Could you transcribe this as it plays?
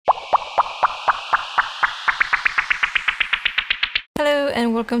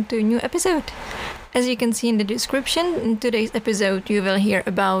and welcome to a new episode. As you can see in the description, in today's episode you will hear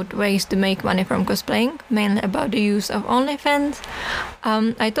about ways to make money from cosplaying, mainly about the use of OnlyFans.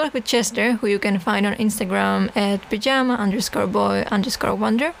 I talked with Chester, who you can find on Instagram at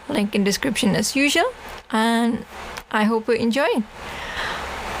pajama_boy_wonder, link in description as usual, and I hope you enjoy it.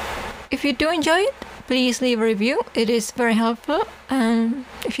 If you do enjoy it, please leave a review, it is very helpful, and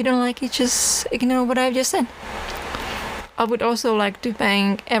if you don't like it, just ignore what I've just said. I would also like to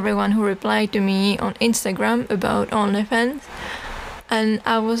thank everyone who replied to me on Instagram about OnlyFans, and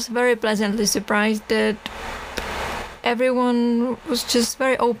I was very pleasantly surprised that everyone was just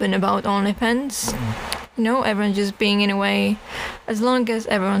very open about OnlyFans. You know, everyone just being in a way, as long as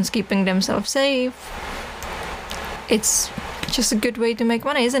everyone's keeping themselves safe, it's just a good way to make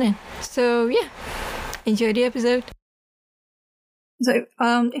money, isn't it? So yeah, enjoy the episode. So,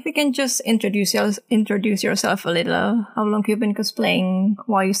 if you can just introduce yourself a little, how long you've been cosplaying,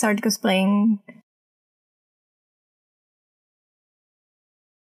 why you started cosplaying.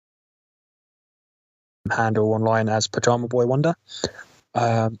 Handle online as Pajama Boy Wonder.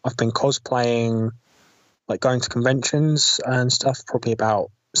 I've been cosplaying, like going to conventions and stuff, probably about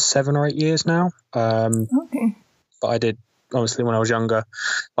 7 or 8 years now. Okay. But I did, obviously, when I was younger,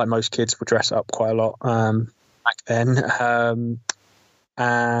 like most kids would dress up quite a lot back then.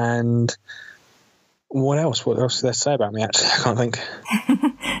 And what else? What else did they say about me, actually? I can't think.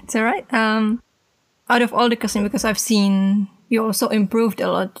 It's alright. Out of all the cosplay, because I've seen you also improved a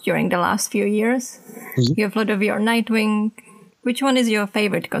lot during the last few years. Mm-hmm. You have a lot of your Nightwing. Which one is your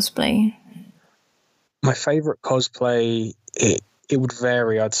favorite cosplay? My favorite cosplay, it would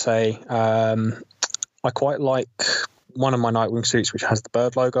vary, I'd say. I quite like one of my Nightwing suits, which has the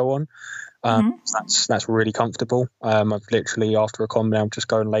bird logo on. That's really comfortable. I've literally, after a con, I'll just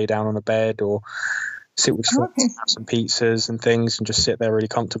go and lay down on the bed or sit with friends, have some pizzas and things, and just sit there really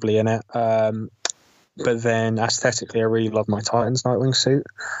comfortably in it. But then aesthetically, I really love my Titans Nightwing suit.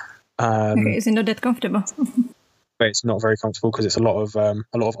 Okay, is it not that comfortable? But it's not very comfortable because it's a lot of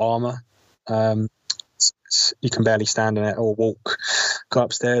armor. You can barely stand in it or walk, go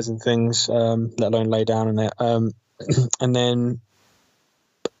upstairs and things, let alone lay down in it. And then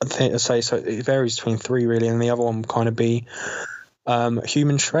I think I say so. It varies between 3 really, and the other one would kind of be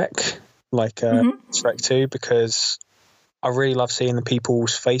Human Shrek, like Shrek 2, because I really love seeing the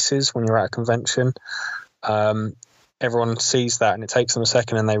people's faces when you're at a convention. Everyone sees that, and it takes them a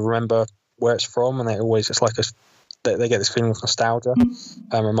second, and they remember where it's from, and they always they get this feeling of nostalgia,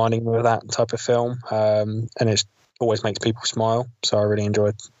 reminding them of that type of film, and it always makes people smile. So I really enjoy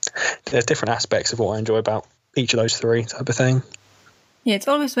it. There's different aspects of what I enjoy about each of those 3 type of thing. Yeah, it's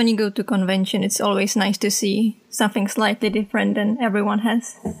always when you go to convention, it's always nice to see something slightly different than everyone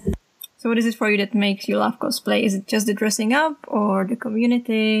has. So what is it for you that makes you love cosplay? Is it just the dressing up, or the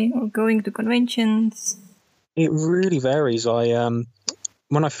community, or going to conventions? It really varies. When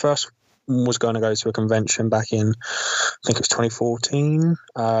I first was going to go to a convention back in, I think it was 2014,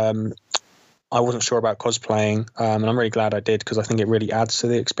 I wasn't sure about cosplaying, and I'm really glad I did, because I think it really adds to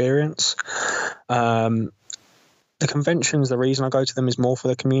the experience. The conventions, the reason I go to them is more for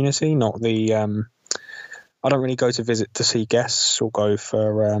the community, not the. I don't really go to visit to see guests or go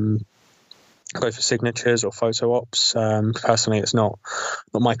for signatures or photo ops. Personally, it's not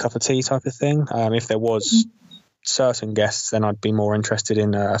my cup of tea type of thing. If there was certain guests, then I'd be more interested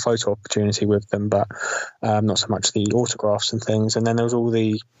in a photo opportunity with them, but not so much the autographs and things. And then there's all of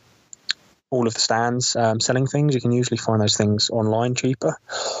the stands selling things. You can usually find those things online cheaper.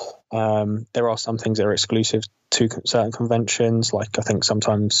 There are some things that are exclusive to certain conventions, like I think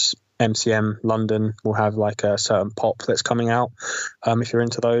sometimes MCM London will have like a certain pop that's coming out. If you're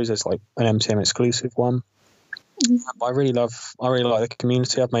into those, it's like an MCM exclusive one. I really like the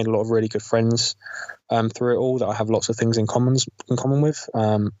community. I've made a lot of really good friends through it all that I have lots of things in common with.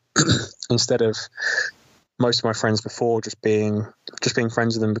 Instead of most of my friends before just being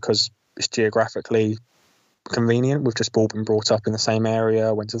friends with them because it's geographically convenient. We've just all been brought up in the same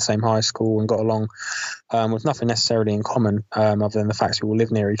area, went to the same high school, and got along with nothing necessarily in common other than the fact we all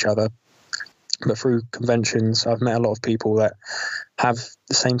live near each other. But through conventions, I've met a lot of people that have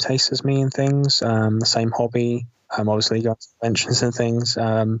the same tastes as me and things, the same hobby, obviously go to conventions and things,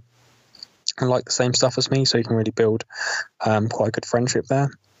 and like the same stuff as me, so you can really build quite a good friendship there.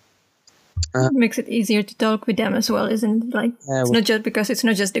 It makes it easier to talk with them as well, isn't it? Like, yeah, it's not just because it's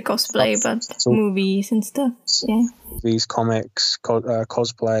not just the cosplay, but movies and stuff. Yeah, movies, comics,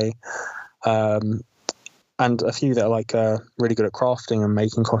 cosplay, and a few that are like really good at crafting and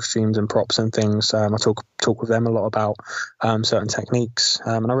making costumes and props and things. I talk with them a lot about certain techniques,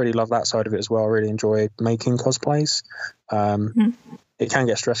 and I really love that side of it as well. I really enjoy making cosplays. it can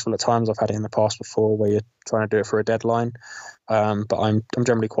get stressful at times. I've had it in the past before where you're trying to do it for a deadline. But I'm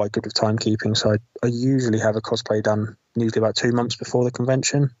generally quite good with timekeeping, so I usually have a cosplay done usually about 2 months before the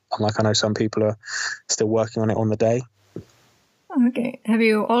convention. Unlike I know some people are still working on it on the day. Okay. Have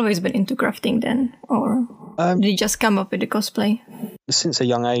you always been into crafting then, or did you just come up with the cosplay? Since a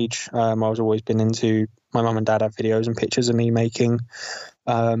young age, I've always been into. My mum and dad have videos and pictures of me making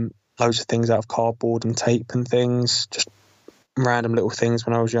loads of things out of cardboard and tape and things, just random little things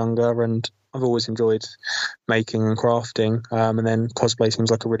when I was younger, and I've always enjoyed making and crafting, and then cosplay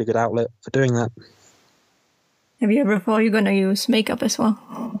seems like a really good outlet for doing that. Have you ever thought you're going to use makeup as well?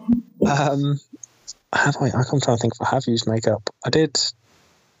 Have I? I'm trying to think if I have used makeup. I did.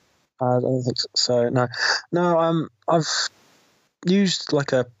 I don't think so. No. I've used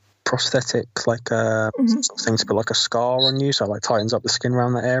like a prosthetic, like a sort of thing to put like a scar on you, so it like tightens up the skin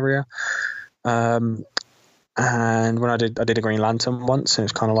around that area. And when I did a Green Lantern once, and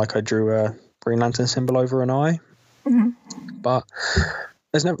it's kind of like I drew a Green Lantern symbol over an eye. But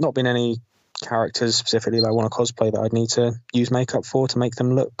there's not been any characters specifically that I want to cosplay that I'd need to use makeup for to make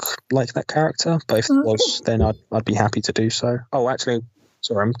them look like that character. But if there was, then I'd be happy to do so. Oh, actually,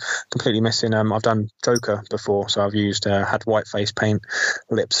 sorry, I'm completely missing. I've done Joker before, so I've used had white face paint,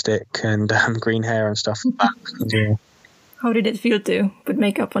 lipstick, and green hair and stuff like that. Yeah. How did it feel to put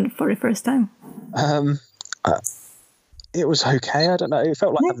makeup on for the first time? It was okay. I don't know. It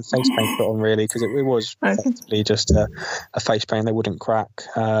felt like having face paint put on, really, because it was effectively just a face paint that wouldn't crack.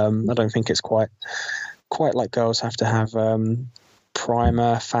 I don't think it's quite like girls have to have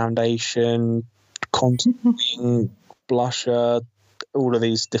primer, foundation, contouring, blusher, all of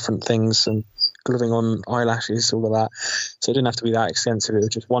these different things, and gluing on eyelashes, all of that. So it didn't have to be that extensive. It was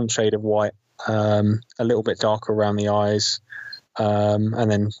just one shade of white, a little bit darker around the eyes,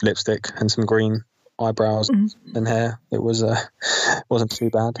 and then lipstick and some green eyebrows and hair. It was wasn't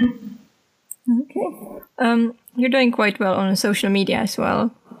too bad. Okay. You're doing quite well on social media as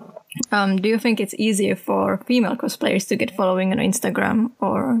well. Do you think it's easier for female cosplayers to get following on Instagram,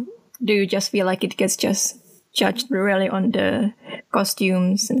 or do you just feel like it gets just judged really on the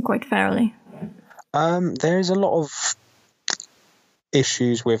costumes and quite fairly? There's a lot of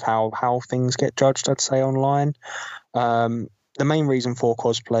issues with how things get judged, I'd say, online. The main reason for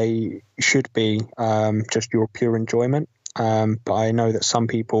cosplay should be just your pure enjoyment. But I know that some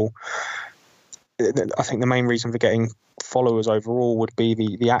people, I think the main reason for getting followers overall would be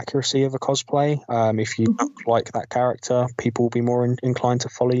the accuracy of a cosplay. If you look like that character, people will be more inclined to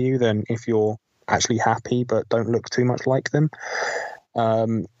follow you than if you're actually happy but don't look too much like them.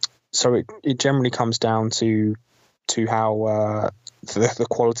 So it generally comes down to how the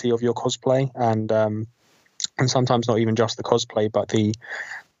quality of your cosplay, and sometimes not even just the cosplay, but the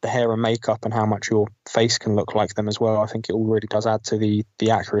hair and makeup and how much your face can look like them as well. I think it all really does add to the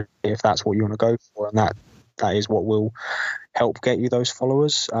accuracy if that's what you want to go for, and that is what will help get you those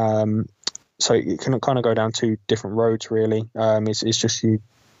followers. So it can kind of go down two different roads, really. It's just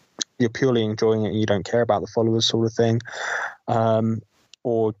you're purely enjoying it and you don't care about the followers, sort of thing,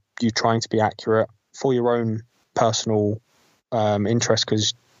 or you're trying to be accurate for your own personal interest,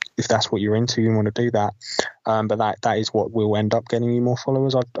 because if that's what you're into, you want to do that. But that is what will end up getting you more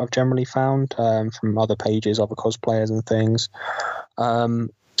followers, I've generally found, from other pages, other cosplayers and things.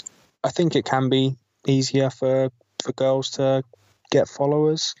 I think it can be easier for girls to get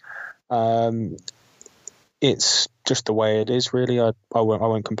followers. It's just the way it is, really. I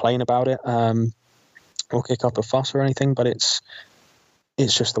won't complain about it or kick up a fuss or anything, but it's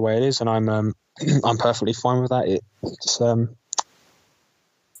just the way it is, and I'm perfectly fine with that. It's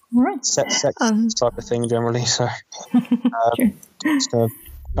right. Sex type of thing generally, so it's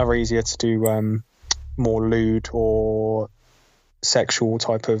are easier to do more lewd or sexual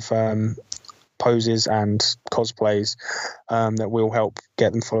type of poses and cosplays that will help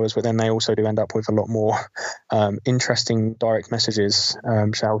get them followers, but then they also do end up with a lot more interesting direct messages,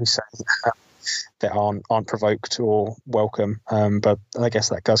 shall we say, that aren't provoked or welcome, but I guess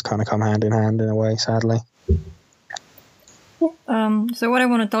that does kind of come hand in hand in a way, sadly. So what I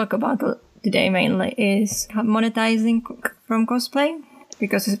want to talk about today mainly is monetizing from cosplay,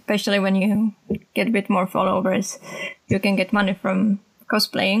 because especially when you get a bit more followers, you can get money from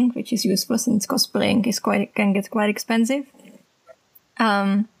cosplaying, which is useful since cosplaying can get quite expensive.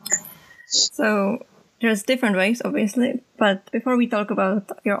 So there's different ways, obviously, but before we talk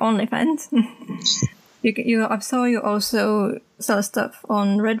about your OnlyFans, I saw you also sell stuff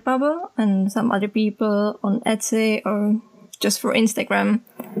on Redbubble and some other people on Etsy or just for Instagram.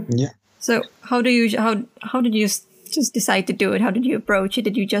 Yeah. So how did you just decide to do it? How did you approach it?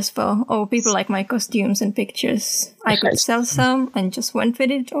 Did you just thought, oh, people like my costumes and pictures, I could sell some, and just went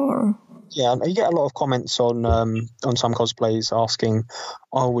with it? Or yeah, you get a lot of comments on some cosplays asking,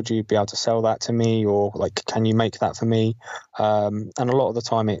 oh, would you be able to sell that to me, or like, can you make that for me? And a lot of the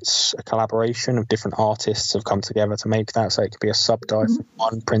time it's a collaboration of different artists have come together to make that. So it could be a sub-dye from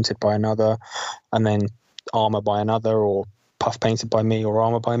one printed by another, and then armor by another, or puff painted by me, or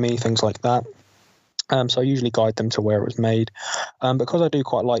armor by me, things like that. So I usually guide them to where it was made. Because I do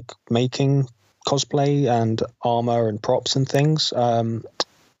quite like making cosplay and armor and props and things,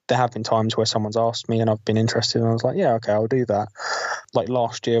 there have been times where someone's asked me and I've been interested, and I was like, yeah, okay, I'll do that. Like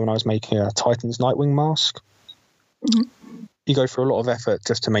last year when I was making a Titan's Nightwing mask, you go through a lot of effort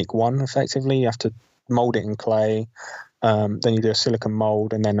just to make one effectively. You have to mold it in clay, then you do a silicone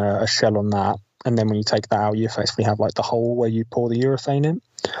mold and then a shell on that. And then when you take that out, you effectively have like the hole where you pour the urethane in.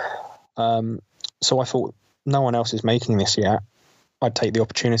 So I thought, no one else is making this yet. I'd take the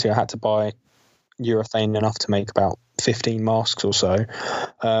opportunity. I had to buy urethane enough to make about 15 masks or so.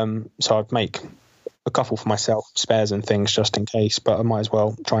 So I'd make a couple for myself, spares and things just in case, but I might as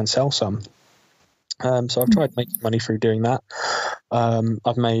well try and sell some. So I've tried making money through doing that.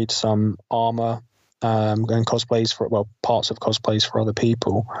 I've made some armor and cosplays for, well, parts of cosplays for other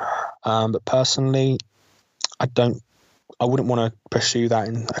people. But personally, I wouldn't want to pursue that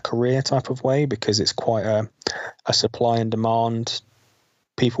in a career type of way, because it's quite a supply and demand.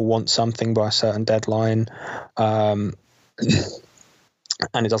 People want something by a certain deadline, and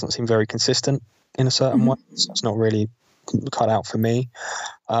it doesn't seem very consistent in a certain way. So it's not really cut out for me.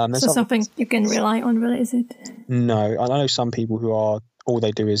 So something you can rely on, really, is it? No, I know some people who are, all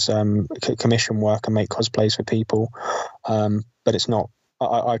they do is commission work and make cosplays for people, but it's not.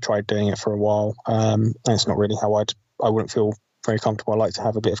 I tried doing it for a while, and it's not really how I wouldn't feel very comfortable. I like to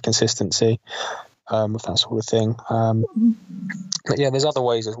have a bit of consistency with that sort of thing. But yeah, there's other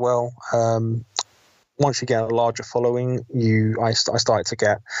ways as well. Once you get a larger following, I started to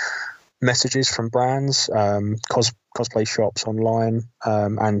get messages from brands, cosplay shops online,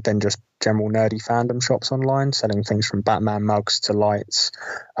 and then just general nerdy fandom shops online, selling things from Batman mugs to lights,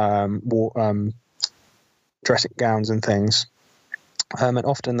 dressing gowns and things. And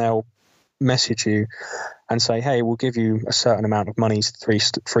often they'll message you and say, hey, we'll give you a certain amount of money,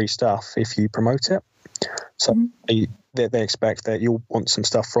 free stuff, if you promote it. So they expect that you'll want some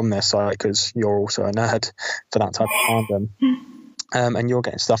stuff from their site because you're also a nerd for that type of fandom. And you're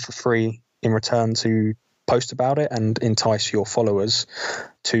getting stuff for free in return to post about it and entice your followers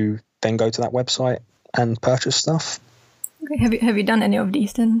to then go to that website and purchase stuff. Okay. Have you done any of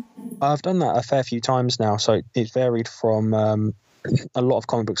these then? I've done that a fair few times now. So it's varied from a lot of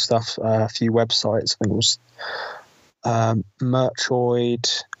comic book stuff, a few websites. I think it was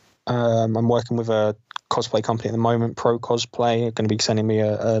Merchoid. I'm working with a cosplay company at the moment, Pro Cosplay. Are going to be sending me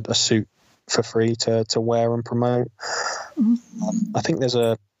a suit for free to wear and promote. I think there's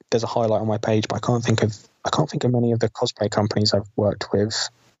a highlight on my page, but I can't think of many of the cosplay companies I've worked with.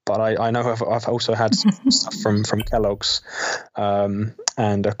 But I know I've also had stuff from Kellogg's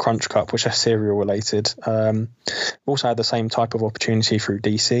and a Crunch Cup, which are cereal related. I've also had the same type of opportunity through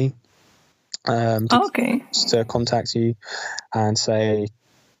DC. To contact you and say,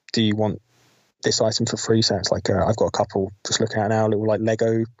 do you want this item for free? So it's like I've got a couple just looking at now, little like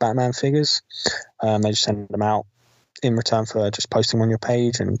Lego Batman figures. They just send them out in return for just posting on your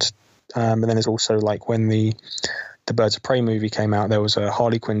page. And then there's also like when the Birds of Prey movie came out, there was a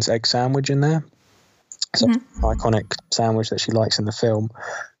Harley Quinn's egg sandwich in there. It's an iconic sandwich that she likes in the film.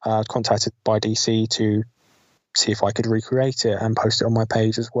 I was contacted by DC to see if I could recreate it and post it on my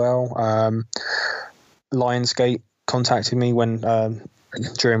page as well. Lionsgate contacted me when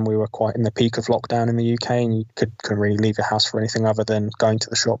during we were quite in the peak of lockdown in the UK, and you couldn't really leave your house for anything other than going to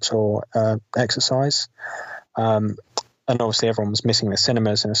the shops or exercise. And obviously everyone was missing the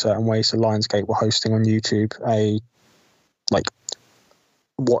cinemas in a certain way, so Lionsgate were hosting on YouTube a like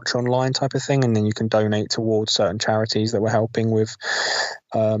watch online type of thing, and then you can donate towards certain charities that were helping with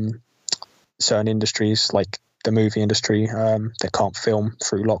certain industries like the movie industry that can't film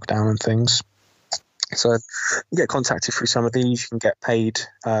through lockdown and things. So you get contacted through some of these. You can get paid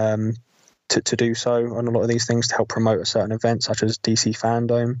to do so on a lot of these things to help promote a certain event, such as DC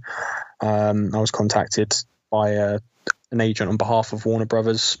Fandom. I was contacted by an agent on behalf of Warner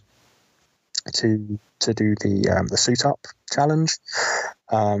Brothers to do the Suit Up challenge,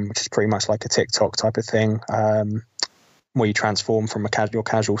 which is pretty much like a TikTok type of thing, where you transform from your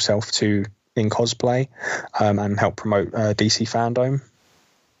casual self to in cosplay, and help promote DC Fandom.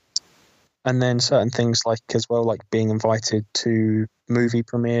 And then certain things like as well, like being invited to movie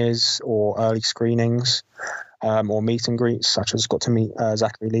premieres or early screenings. or meet and greets, such as got to meet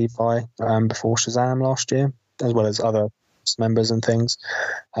Zachary Levi before Shazam last year, as well as other members and things.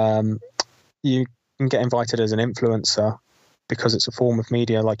 You can get invited as an influencer because it's a form of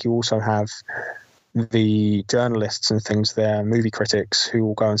media. Like, you also have the journalists and things there, movie critics, who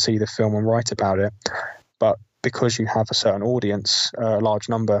will go and see the film and write about it. But because you have a certain audience, a large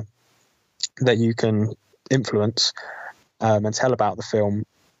number that you can influence and tell about the film,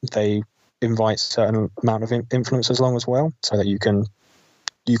 they invite a certain amount of influencers along as well, so that you can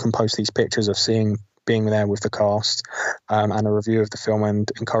post these pictures of being there with the cast and a review of the film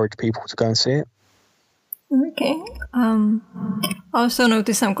and encourage people to go and see it. Okay. I also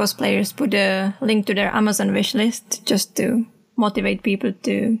noticed some cosplayers put a link to their Amazon wishlist just to motivate people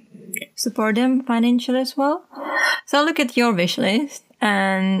to support them financially as well. So I look at your wishlist,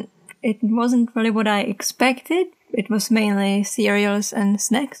 and it wasn't really what I expected. It was mainly cereals and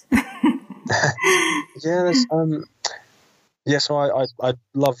snacks. Yeah, so I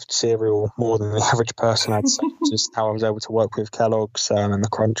loved cereal more than the average person, I'd say. Just how I was able to work with Kellogg's and the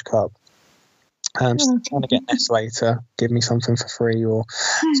Crunch Cup. Still trying to get Nestle to give me something for free or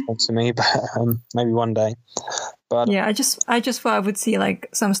sponsor me, but maybe one day. But yeah, I just thought I would see like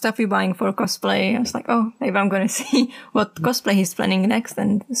some stuff you're buying for cosplay. I was like, oh, maybe I'm going to see what cosplay he's planning next,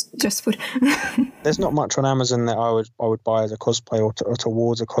 and it's just food. There's not much on Amazon that I would buy as a cosplay or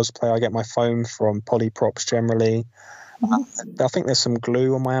towards a cosplay. I get my foam from Polyprops generally. I think there's some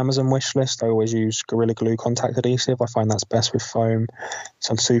glue on my Amazon wish list. I always use Gorilla Glue contact adhesive. I find that's best with foam.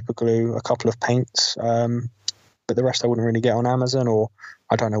 Some super glue, a couple of paints. But the rest I wouldn't really get on Amazon, or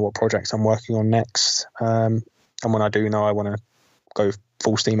I don't know what projects I'm working on next. And when I do know, I want to go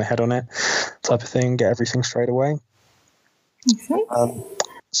full steam ahead on it, type of thing, get everything straight away.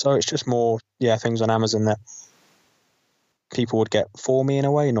 So it's just more, things on Amazon that people would get for me in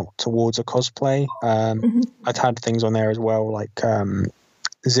a way, not towards a cosplay. I'd had things on there as well, like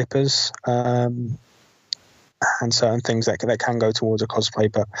zippers and certain things that can go towards a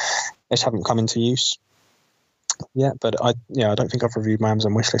cosplay, but they just haven't come into use yet. But I don't think I've reviewed my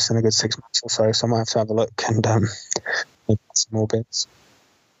Amazon wishlist in a good 6 months or so I might have to have a look and maybe some more bits.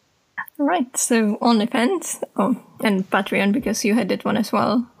 Right, so OnlyFans and Patreon, because you had that one as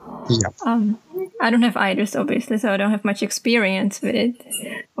well. Yeah. I don't have either, obviously, so I don't have much experience with it.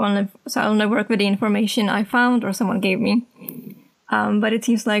 So I only work with the information I found or someone gave me. But it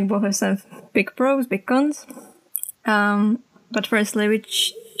seems like both have big pros, big cons. But firstly,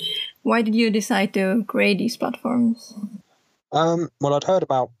 why did you decide to create these platforms? Well, I'd heard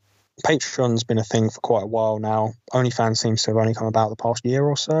about Patreon's been a thing for quite a while now. OnlyFans seems to have only come about the past year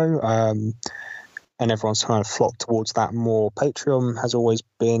or so. And everyone's kind of flocked towards that more. Patreon has always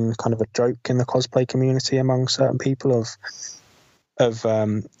been kind of a joke in the cosplay community among certain people of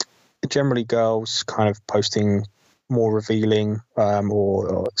generally girls kind of posting more revealing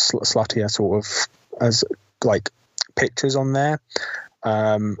or sluttier sort of as like pictures on there.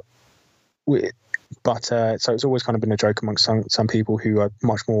 So it's always kind of been a joke amongst some people who are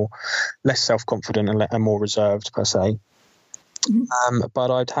much less self-confident and more reserved per se. But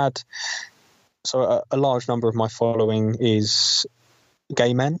I'd had... So a large number of my following is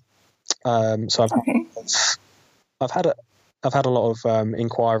gay men. So I've had a lot of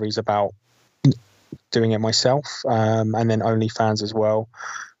inquiries about doing it myself, and then OnlyFans as well.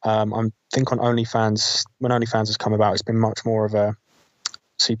 I think on OnlyFans, when OnlyFans has come about, it's been much more of a...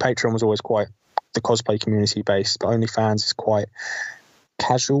 See, Patreon was always quite the cosplay community based, but OnlyFans is quite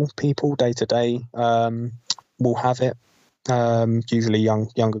casual. People day to day will have it. Usually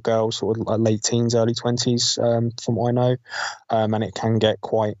younger girls, sort of like late teens, early 20s, from what I know, and it can get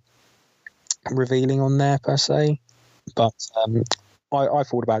quite revealing on there per se. But I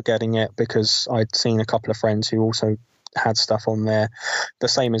thought about getting it because I'd seen a couple of friends who also had stuff on there, the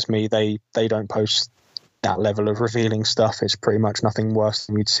same as me. They don't post that level of revealing stuff. It's pretty much nothing worse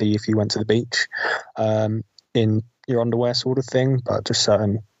than you'd see if you went to the beach in your underwear sort of thing, but just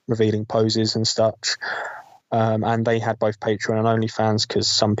certain revealing poses and such. And they had both Patreon and OnlyFans, because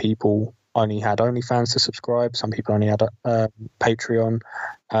some people only had OnlyFans to subscribe, some people only had Patreon,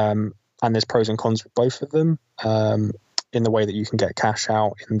 and there's pros and cons with both of them, in the way that you can get cash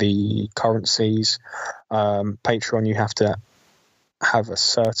out in the currencies. Patreon, you have to have a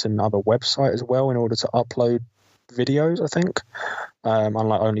certain other website as well in order to upload videos, I think,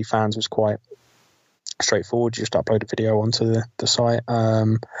 unlike OnlyFans was quite straightforward. You just upload a video onto the site.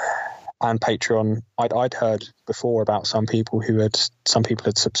 And Patreon, I'd heard before about some people had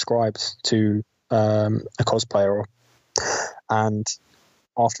subscribed to a cosplayer, and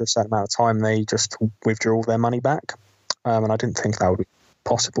after a certain amount of time, they just withdrew all their money back. And I didn't think that would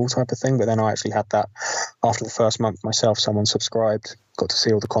possible type of thing. But then I actually had that after the first month myself. Someone subscribed, got to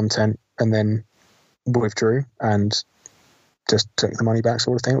see all the content, and then withdrew and just took the money back,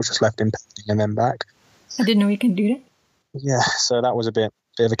 sort of thing. It was just left in pending and then back. I didn't know you can do that. Yeah, so that was a bit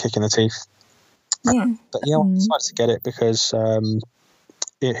of a kick in the teeth. Yeah. But yeah, I decided to get it because in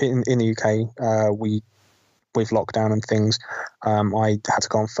the UK, with lockdown and things, I had to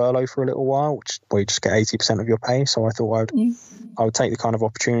go on furlough for a little while, where you just get 80% of your pay. So I thought I would take the kind of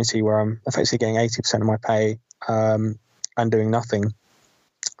opportunity where I'm effectively getting 80% of my pay and doing nothing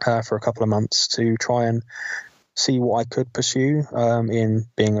for a couple of months to try and see what I could pursue in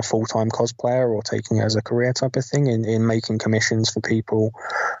being a full-time cosplayer or taking it as a career type of thing, in making commissions for people,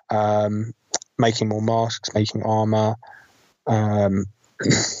 making more masks, making armor, trying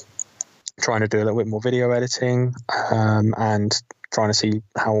to do a little bit more video editing, and trying to see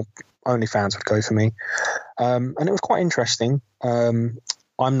how OnlyFans would go for me. And it was quite interesting. I'm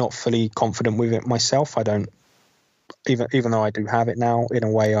not fully confident with it myself. I don't, even though I do have it now, in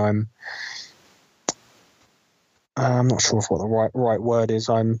a way I'm not sure what the right word is.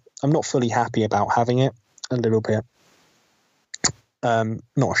 I'm not fully happy about having it. A little bit,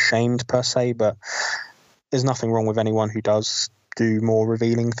 not ashamed per se, but there's nothing wrong with anyone who does do more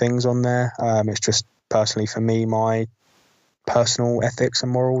revealing things on there. It's just personally for me, my personal ethics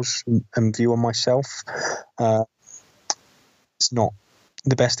and morals and view on myself. It's not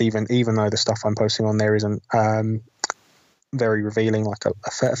the best, even though the stuff I'm posting on there isn't very revealing. Like a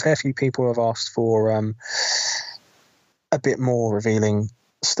fair few people have asked for a bit more revealing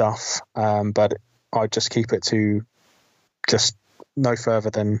stuff, but I just keep it to just no further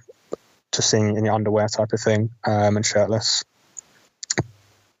than just seeing in your underwear type of thing, and shirtless.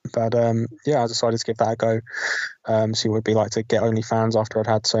 But I decided to give that a go, see what it'd be like to get OnlyFans after I'd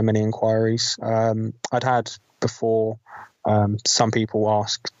had so many inquiries. I'd had before some people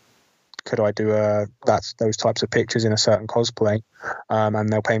ask, could I do those types of pictures in a certain cosplay, and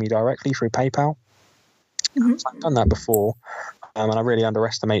they'll pay me directly through PayPal. Mm-hmm. So I've done that before, and I really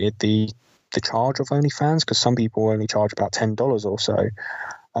underestimated the charge of OnlyFans, because some people only charge about $10 or so,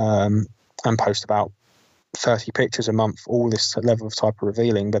 and post about 30 pictures a month, all this level of type of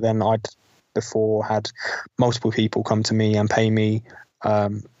revealing. But then I'd before had multiple people come to me and pay me,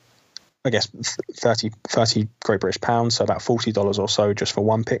 I guess 30 Great British pounds, so about $40 or so just for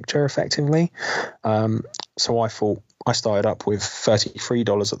one picture effectively. So I thought I started up with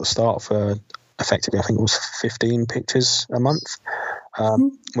 $33 at the start for effectively, I think it was 15 pictures a month,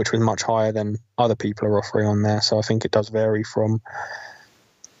 which was much higher than other people are offering on there. So I think it does vary from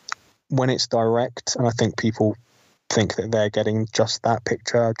when it's direct, and I think people think that they're getting just that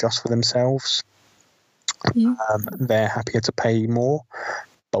picture just for themselves. Yeah. They're happier to pay more.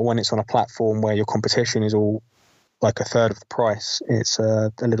 But when it's on a platform where your competition is all like a third of the price, it's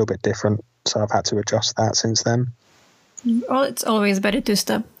a little bit different. So I've had to adjust that since then. Well, it's always better to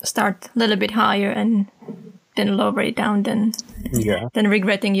start a little bit higher and then lower it down than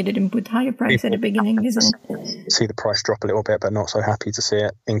regretting you didn't put higher price at the beginning, isn't it? See the price drop a little bit, but not so happy to see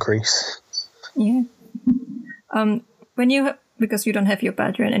it increase. Yeah. Because you don't have your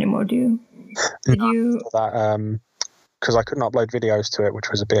Patreon anymore, do you? Because I couldn't upload videos to it,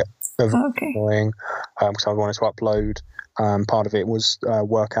 which was a bit annoying. Because I wanted to upload. Part of it was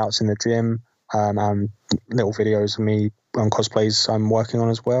workouts in the gym, and little videos of me on cosplays I'm working on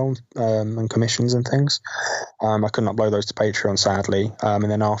as well, and commissions and things. I couldn't upload those to Patreon, sadly. And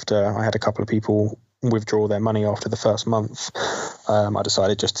then after I had a couple of people withdraw their money after the first month, I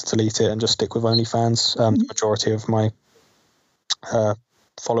decided just to delete it and just stick with OnlyFans. The majority of my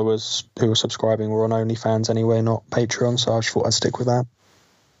followers who were subscribing were on OnlyFans anyway, not Patreon, so I just thought I'd stick with that.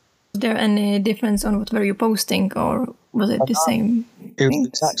 Was there any difference on what were you posting, or was it the same? It was the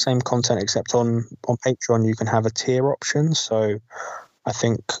exact same content, except on Patreon you can have a tier option. So I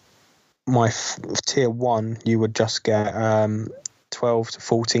think my tier 1 you would just get 12 to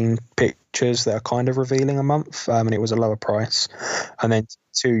 14 pictures that are kind of revealing a month, and it was a lower price. And then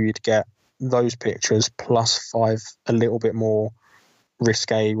 2 you'd get those pictures plus 5 a little bit more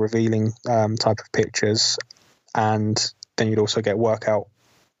risque revealing type of pictures, and then you'd also get workout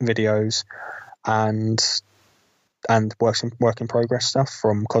videos and work in progress stuff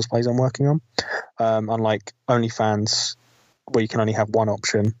from cosplays I'm working on. Unlike OnlyFans, where you can only have one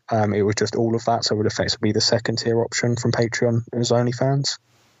option, it was just all of that, so it would effectively be the second tier option from Patreon as OnlyFans.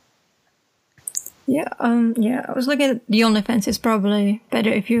 I was looking at the OnlyFans is probably better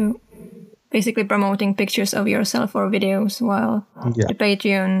if you basically promoting pictures of yourself or videos, while the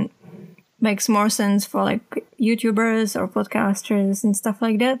Patreon makes more sense for like YouTubers or podcasters and stuff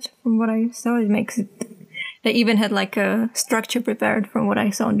like that. From what I saw, it makes it they even had like a structure prepared from what I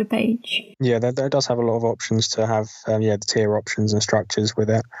saw on the page. Yeah, there does have a lot of options to have, the tier options and structures with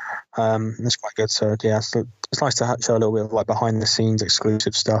it. It's quite good. So yeah, it's nice to show a little bit of like behind the scenes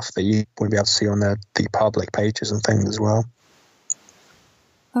exclusive stuff that you wouldn't be able to see on the public pages and things as well.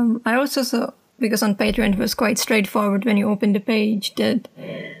 I also saw, because on Patreon it was quite straightforward when you open the page, that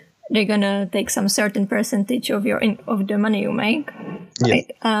they're gonna take some certain percentage of of the money you make.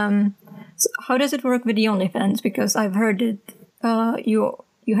 Right? Yeah. So how does it work with the OnlyFans? Because I've heard that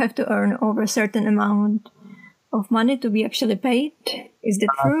you have to earn over a certain amount of money to be actually paid. Is that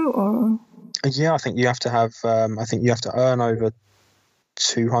true, or? Yeah, I think you have to have. I think you have to earn over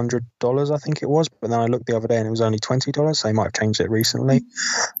 $200. I think it was, but then I looked the other day and it was only $20. So they might have changed it recently.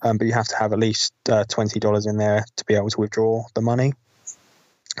 But you have to have at least $20 in there to be able to withdraw the money,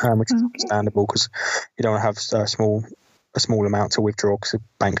 which is understandable because you don't have a small amount to withdraw because of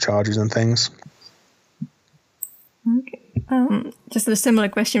bank charges and things. Okay. Just a similar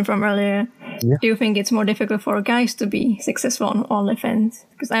question from earlier. Yeah. Do you think it's more difficult for guys to be successful on OnlyFans?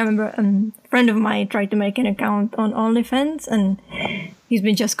 Because I remember a friend of mine tried to make an account on OnlyFans and he's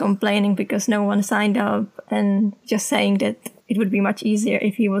been just complaining because no one signed up and just saying that it would be much easier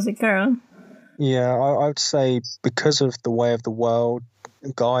if he was a girl. Yeah, I would say because of the way of the world,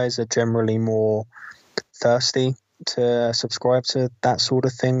 guys are generally more thirsty to subscribe to that sort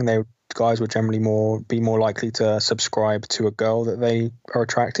of thing. Guys would generally be more likely to subscribe to a girl that they are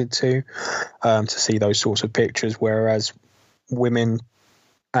attracted to see those sorts of pictures, whereas women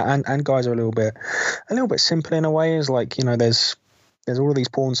and guys are a little bit simple in a way. Is like, there's all of these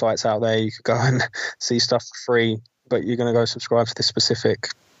porn sites out there. You could go and see stuff for free, but you're going to go subscribe to this specific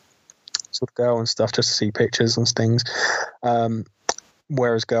sort of girl and stuff just to see pictures and things.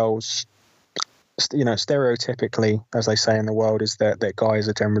 Whereas girls, stereotypically, as they say in the world, is that guys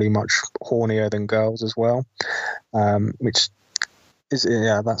are generally much hornier than girls as well, which is,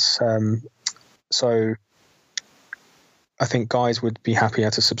 that's so I think guys would be happier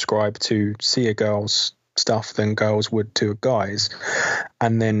to subscribe to see a girl's stuff than girls would to a guy's.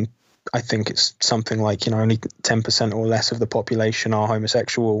 And then I think it's something like, only 10% or less of the population are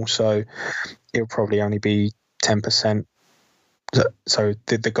homosexual, so it'll probably only be 10%. So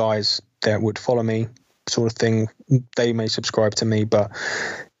the guys that would follow me, sort of thing, they may subscribe to me, but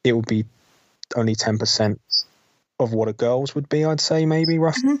it would be only 10% of what a girl's would be, I'd say, maybe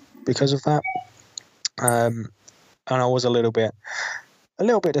roughly, because of that. And I was a little bit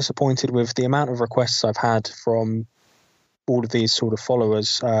disappointed with the amount of requests I've had from all of these sort of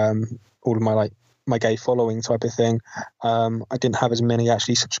followers, all of my gay following type of thing. I didn't have as many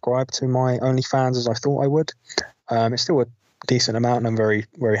actually subscribe to my OnlyFans as I thought I would. It's still a decent amount, and I'm very,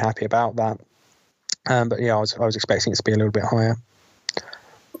 very happy about that. But yeah, I was expecting it to be a little bit higher.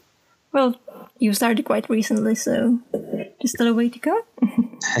 Well, you started quite recently, so just still a way to go.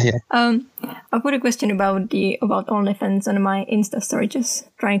 Yeah. I put a question about OnlyFans on my Insta story, just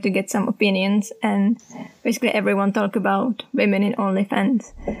trying to get some opinions, and basically everyone talk about women in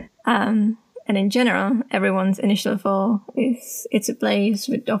OnlyFans. And in general, everyone's initial thought is it's a place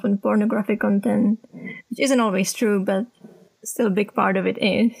with often pornographic content, which isn't always true, but still a big part of it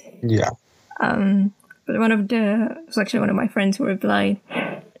is. Yeah. But one of my friends who replied,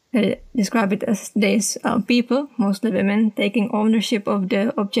 describe it as this: people, mostly women, taking ownership of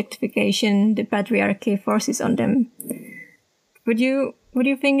the objectification the patriarchy forces on them. What do you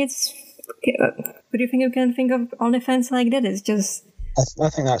think you can think of OnlyFans like that? It's just. I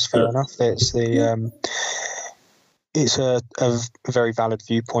think that's fair enough. It's it's a very valid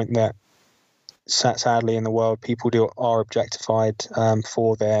viewpoint that sadly in the world people are objectified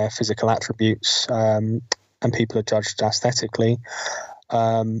for their physical attributes, and people are judged aesthetically.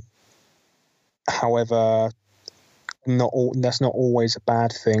 However, that's not always a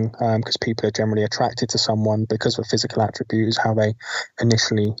bad thing, because people are generally attracted to someone because of physical attributes, how they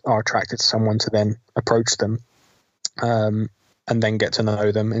initially are attracted to someone to then approach them. And then get to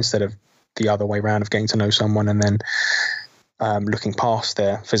know them, instead of the other way around of getting to know someone and then looking past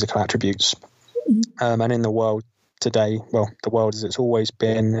their physical attributes. And in the world today, well, the world as it's always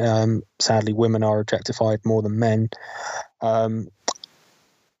been, sadly, women are objectified more than men.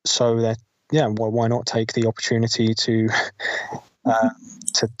 So that, why not take the opportunity to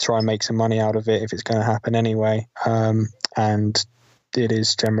try and make some money out of it if it's going to happen anyway? And it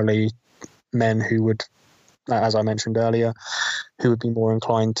is generally men who would, as I mentioned earlier, who would be more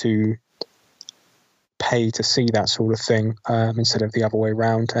inclined to pay to see that sort of thing, instead of the other way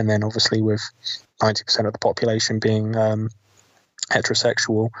around. And then obviously with 90% of the population being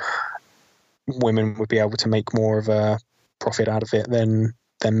heterosexual, women would be able to make more of a profit out of it than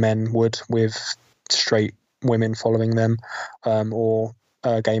men would with straight women following them, or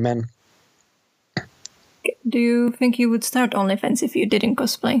gay men. Do you think you would start OnlyFans if you didn't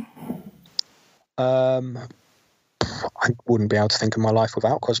cosplay? I wouldn't be able to think of my life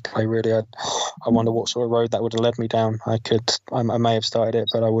without cosplay, really. I wonder what sort of road that would have led me down. I may have started it,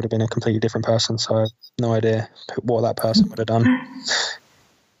 but I would have been a completely different person, so I have no idea what that person would have done.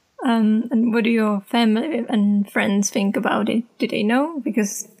 And what do your family and friends think about it? Do they know?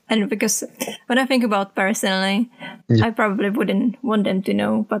 Because when I think about personally, yeah. I probably wouldn't want them to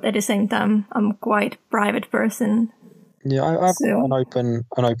know, but at the same time, I'm quite a private person. Yeah, I've got an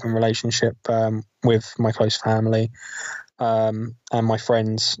open relationship with my close family, and my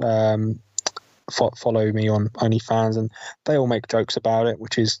friends follow me on OnlyFans, and they all make jokes about it,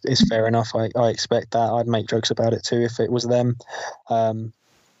 which is fair enough. I expect that. I'd make jokes about it too if it was them.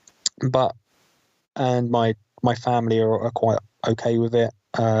 But my family are quite okay with it.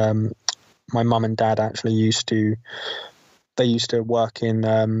 My mum and dad actually used to work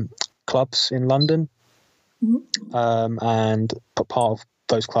in clubs in London. And part of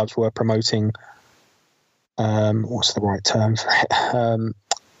those clubs were promoting what's the right term for it?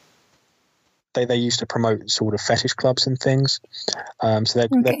 They used to promote sort of fetish clubs and things, so they're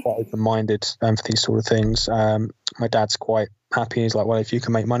quite open-minded for these sort of things. My dad's quite happy. He's like, well, if you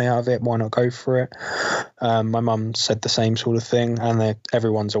can make money out of it, why not go for it? My mum said the same sort of thing, and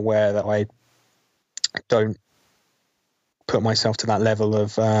everyone's aware that I don't put myself to that level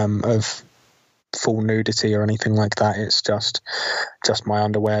of full nudity or anything like that. It's just my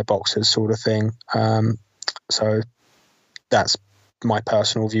underwear, boxers sort of thing. So that's my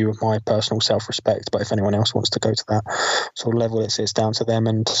personal view of my personal self-respect, but if anyone else wants to go to that sort of level, it's down to them,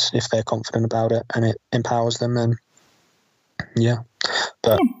 and if they're confident about it and it empowers them, then yeah.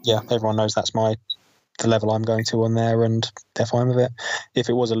 But yeah, everyone knows that's the level I'm going to on there, and they're fine with it. If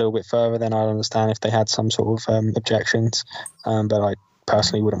it was a little bit further, then I'd understand if they had some sort of objections, but I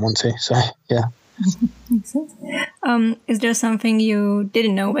personally wouldn't want to, so yeah. Makes sense. Is there something you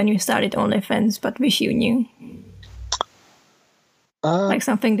didn't know when you started OnlyFans but wish you knew? Like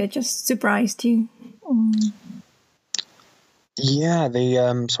something that just surprised you? Yeah,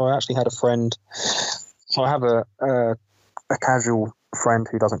 so I actually had a friend. So I have a casual friend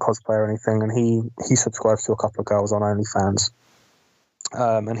who doesn't cosplay or anything, and he subscribes to a couple of girls on OnlyFans.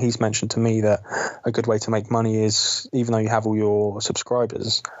 And he's mentioned to me that a good way to make money is, even though you have all your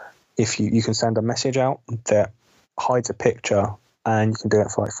subscribers, if you can send a message out that hides a picture, and you can do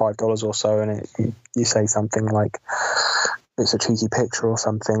it for like $5 or so, and you say something like it's a cheeky picture or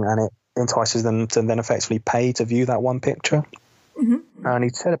something, and it entices them to then effectively pay to view that one picture. And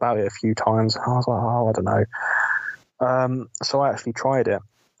he'd said about it a few times. I was like, I don't know. So I actually tried it,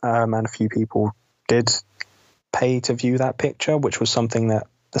 and a few people did pay to view that picture, which was something that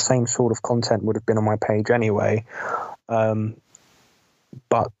the same sort of content would have been on my page anyway.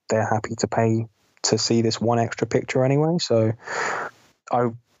 But they're happy to pay to see this one extra picture anyway. So I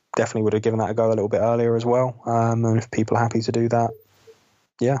definitely would have given that a go a little bit earlier as well. And if people are happy to do that,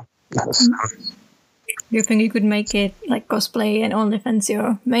 yeah. Do you think you could make it like cosplay and OnlyFans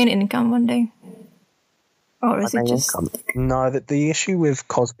your main income one day? Or is it just... No, the issue with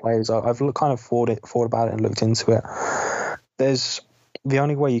cosplay is I've kind of thought about it and looked into it. There's the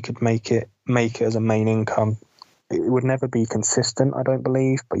only way you could make it as a main income. It would never be consistent, I don't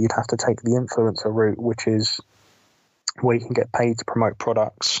believe, but you'd have to take the influencer route, which is where you can get paid to promote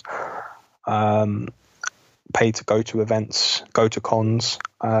products, paid to go to events, go to cons.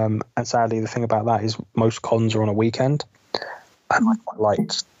 And sadly, the thing about that is most cons are on a weekend. And I quite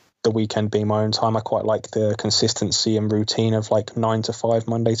liked the weekend being my own time. I quite like the consistency and routine of like 9 to 5,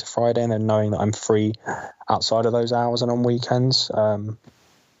 Monday to Friday, and then knowing that I'm free outside of those hours and on weekends.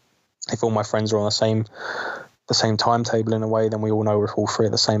 If all my friends are on the same timetable in a way, then we all know we're all free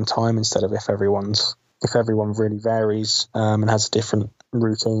at the same time, instead of if everyone really varies and has a different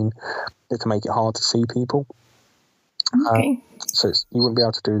routine, it can make it hard to see people. Okay. So you wouldn't be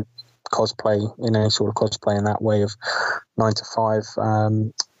able to do cosplay in any sort of cosplay in that way of 9 to 5.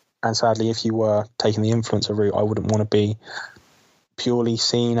 And sadly, if you were taking the influencer route, I wouldn't want to be purely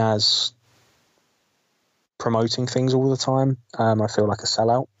seen as promoting things all the time. I feel like a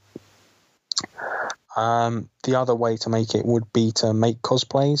sellout. The other way to make it would be to make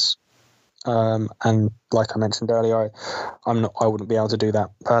cosplays. And like I mentioned earlier, I wouldn't be able to do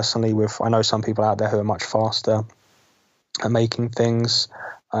that personally. I know some people out there who are much faster at making things.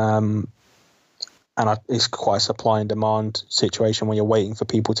 And it's quite a supply and demand situation where you're waiting for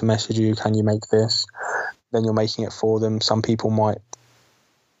people to message you, can you make this? Then you're making it for them. Some people might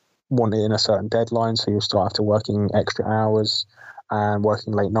want it in a certain deadline, so you'll start after working extra hours. and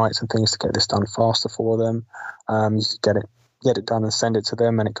working late nights and things to get this done faster for them. You could get it done and send it to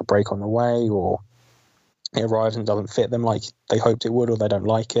them, and it could break on the way, or it arrives and doesn't fit them like they hoped it would, or they don't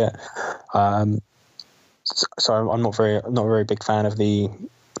like it. So I'm not a very big fan of the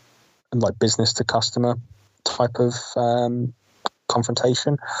like business to customer type of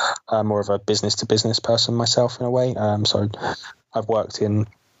confrontation. I'm more of a business to business person myself in a way. So I've worked in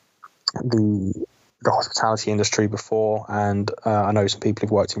the hospitality industry before, and I know some people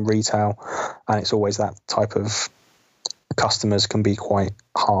who've worked in retail, and it's always that type of customers can be quite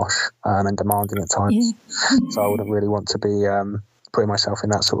harsh and demanding at times. Yeah. So I wouldn't really want to be putting myself in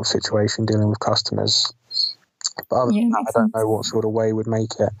that sort of situation dealing with customers. But other than that, I don't know what sort of way would make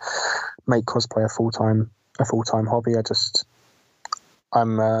cosplay a full time hobby.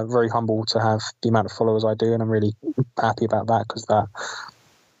 I'm very humble to have the amount of followers I do, and I'm really happy about that, because that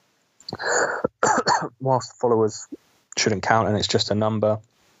whilst followers shouldn't count and it's just a number,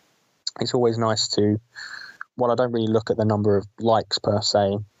 it's always nice to, while I don't really look at the number of likes per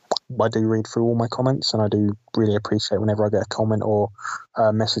se, I do read through all my comments, and I do really appreciate whenever I get a comment or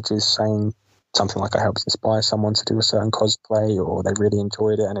messages saying something like I helped inspire someone to do a certain cosplay, or they really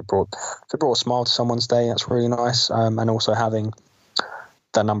enjoyed it and it brought a smile to someone's day. That's really nice. And also having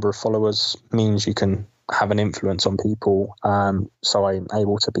that number of followers means you can have an influence on people. So I'm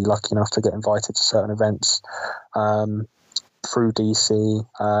able to be lucky enough to get invited to certain events through DC,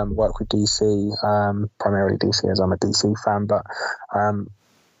 work with DC, primarily DC as I'm a DC fan, but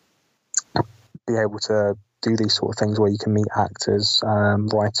be able to do these sort of things where you can meet actors,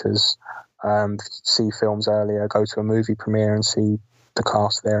 writers, see films earlier, go to a movie premiere and see the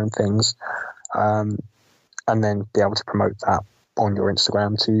cast there and things, and then be able to promote that on your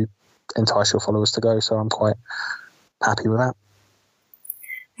Instagram to entice your followers to go. So I'm quite happy with that.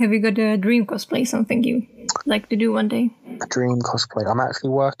 Have you got a dream cosplay, something you like to do one day? A dream cosplay? I'm actually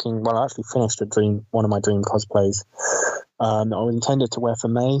working, I actually finished one of my dream cosplays I intended to wear for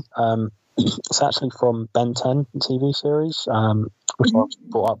May. It's actually from Ben 10 TV series, which I was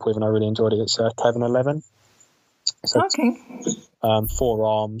brought up with and I really enjoyed it. It's Kevin 11. So okay. 4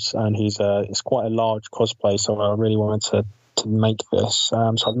 arms, and it's quite a large cosplay, so I really wanted to make this. So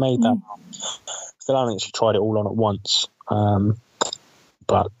I've made that. Still haven't actually tried it all on at once,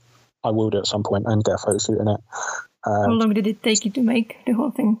 but I will do it at some point and get a photo shoot in it. How long did it take you to make the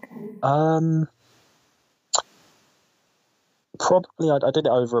whole thing? Probably I did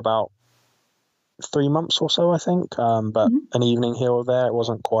it over about 3 months or so, I think, but an evening here or there. It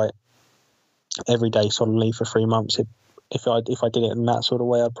wasn't quite every day solidly for 3 months. If I did it in that sort of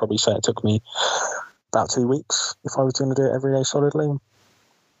way, I'd probably say it took me about 2 weeks if I was going to do it every day solidly.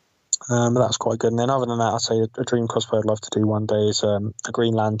 But that's quite good. And then other than that, I'd say a dream cosplay I'd love to do one day is a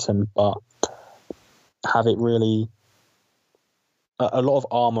Green Lantern, but have it really a lot of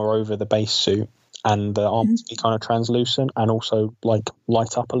armor over the base suit, and the armor to be kind of translucent and also like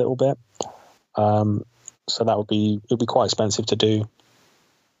light up a little bit. So it'd be quite expensive to do,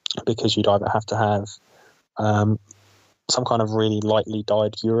 because you'd either have to have some kind of really lightly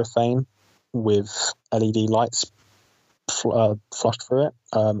dyed urethane with LED lights flushed through it,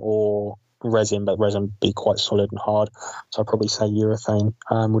 or resin, but resin would be quite solid and hard. So I'd probably say urethane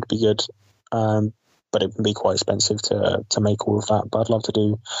would be good, but it would be quite expensive to make all of that. But I'd love to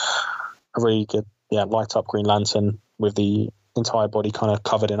do a really good, light up Green Lantern with the entire body kind of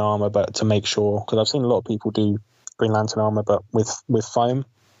covered in armor, but to make sure, because I've seen a lot of people do Green Lantern armor, but with foam.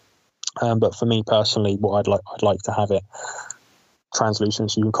 But for me personally, what I'd like to have it translucent,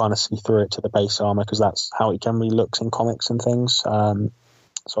 so you can kind of see through it to the base armor, because that's how it generally looks in comics and things. So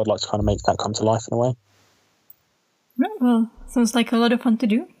I'd like to kind of make that come to life in a way. Well, sounds like a lot of fun to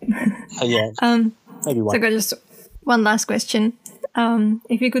do. Yeah. Maybe one. So I got just one last question.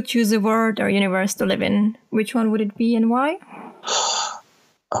 If you could choose a world or universe to live in, which one would it be and why?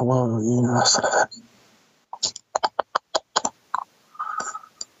 A world or universe to live in.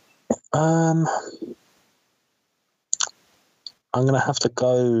 I'm going to have to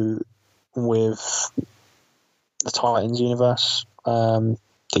go with the Titans universe,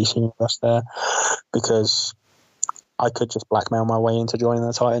 DC universe there, because I could just blackmail my way into joining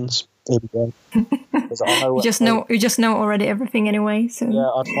the Titans. I know you just know already everything anyway. So yeah,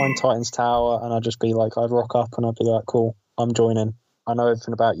 I'd find Titan's Tower and I'd just be like, I'd rock up and I'd be like, cool, I'm joining. I know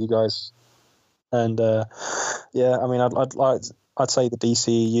everything about you guys, and I mean, I'd say the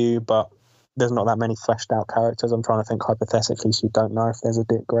DCEU, but there's not that many fleshed out characters. I'm trying to think hypothetically, so you don't know if there's a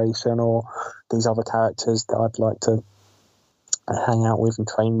Dick Grayson or these other characters that I'd like to hang out with and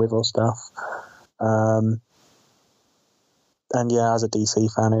train with or stuff. And yeah, as a DC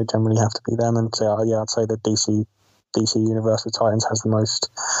fan, it would generally have to be them. And I'd say the DC DC Universe with Titans has the most.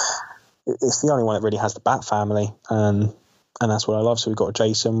 It's the only one that really has the Bat family, and that's what I love. So we've got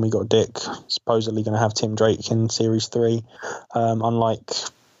Jason, we've got Dick, supposedly going to have Tim Drake in Series 3. Unlike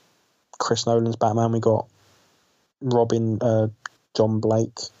Chris Nolan's Batman, we got Robin, John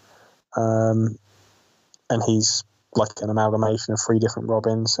Blake, and he's like an amalgamation of 3 different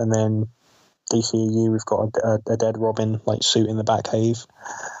Robins. And then DCEU, we've got a dead Robin like suit in the Batcave.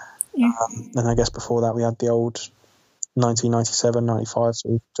 Yeah. And I guess before that we had the old 1997, 95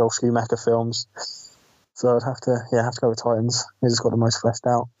 Joel Schumacher films. So I'd have to go with Titans. It's got the most fleshed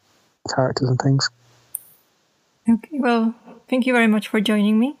out characters and things. Okay, well, thank you very much for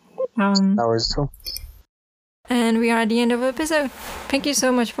joining me. No worries at all. And we are at the end of the episode. Thank you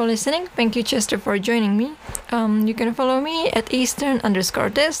so much for listening. Thank you, Chester, for joining me. You can follow me at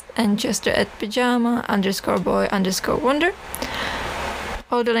Eastern_Test and Chester at Pajama_boy_wonder.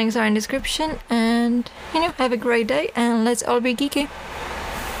 All the links are in the description. And, have a great day and let's all be geeky.